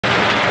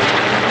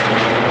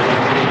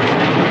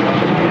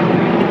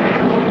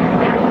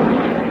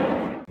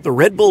The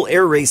Red Bull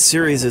Air Race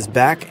Series is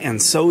back, and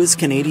so is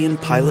Canadian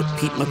pilot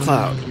Pete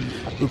McLeod,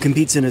 who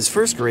competes in his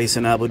first race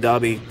in Abu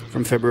Dhabi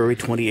from February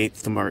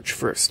 28th to March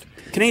 1st.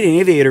 Canadian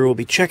Aviator will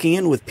be checking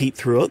in with Pete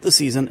throughout the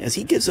season as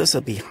he gives us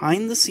a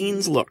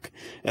behind-the-scenes look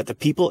at the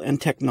people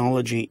and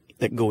technology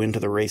that go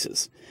into the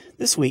races.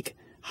 This week,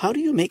 how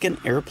do you make an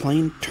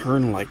airplane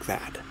turn like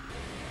that?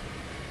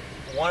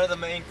 One of the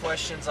main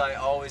questions I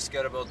always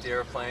get about the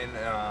airplane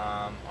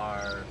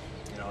are,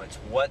 it's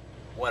what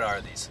are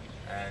these?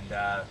 And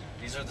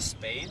these are the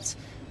spades.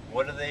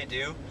 What do they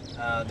do?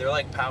 They're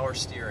like power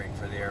steering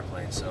for the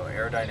airplane, so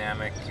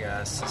aerodynamic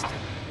assisted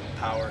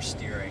power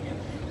steering. And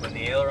when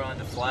the aileron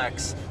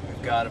deflects,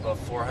 we've got about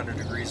 400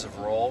 degrees of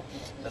roll.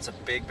 That's a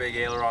big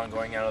aileron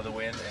going out of the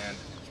wind, and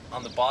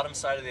on the bottom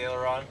side of the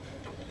aileron,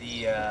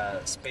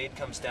 the spade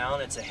comes down.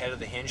 It's ahead of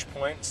the hinge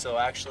point, so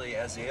actually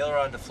as the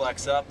aileron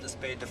deflects up, the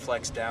spade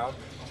deflects down,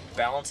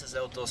 balances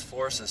out those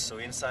forces. So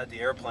inside the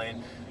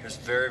airplane, there's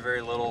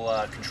very little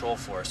control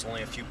force,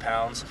 only a few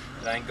pounds,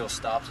 and I can go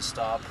stop to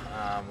stop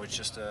with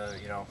just a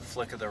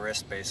flick of the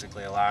wrist,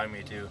 basically allowing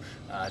me to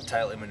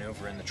tightly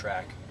maneuver in the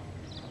track.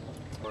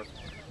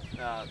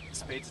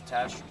 Spade's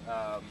attached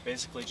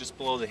basically just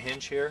below the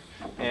hinge here,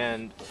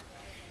 and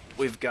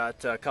we've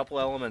got a couple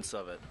elements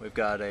of it. We've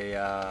got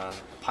a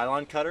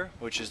pylon cutter,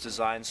 which is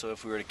designed so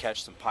if we were to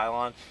catch some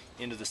pylon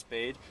into the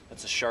spade,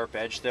 that's a sharp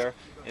edge there,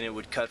 and it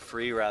would cut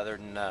free rather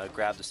than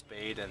grab the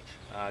spade and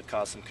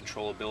cause some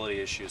controllability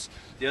issues.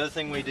 The other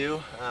thing we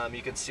do,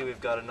 you can see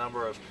we've got a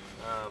number of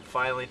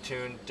finely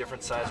tuned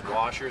different size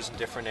washers in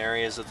different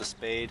areas of the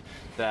spade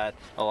that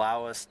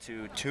allow us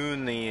to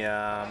tune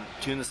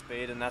the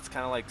spade, and that's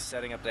kind of like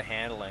setting up the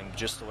handling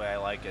just the way I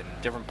like it.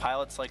 And different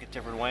pilots like it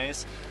different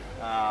ways.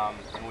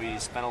 And we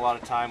spend a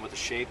lot of time with the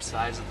shape,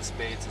 size of the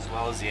spades, as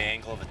well as the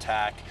angle of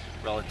attack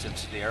relative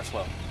to the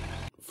airflow.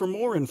 For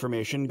more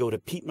information, go to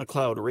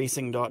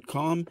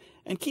PeteMcLeodRacing.com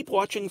and keep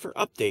watching for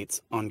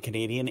updates on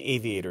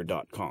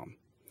CanadianAviator.com.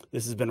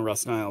 This has been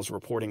Russ Niles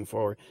reporting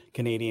for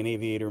Canadian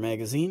Aviator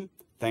magazine.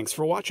 Thanks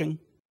for watching.